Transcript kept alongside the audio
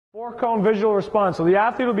4-cone visual response. So the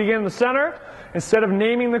athlete will begin in the center. Instead of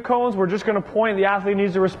naming the cones, we're just going to point. The athlete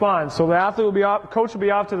needs to respond. So the athlete will be off, coach will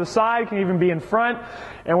be off to the side, can even be in front,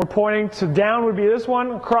 and we're pointing to down would be this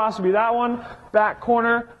one, across would be that one, back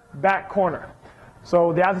corner, back corner.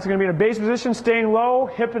 So the athlete's going to be in a base position, staying low,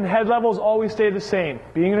 hip and head levels always stay the same.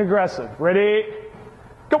 Being aggressive. Ready?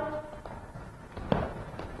 Go!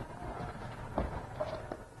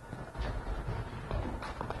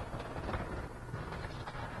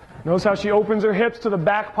 Notice how she opens her hips to the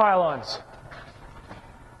back pylons.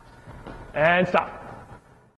 And stop.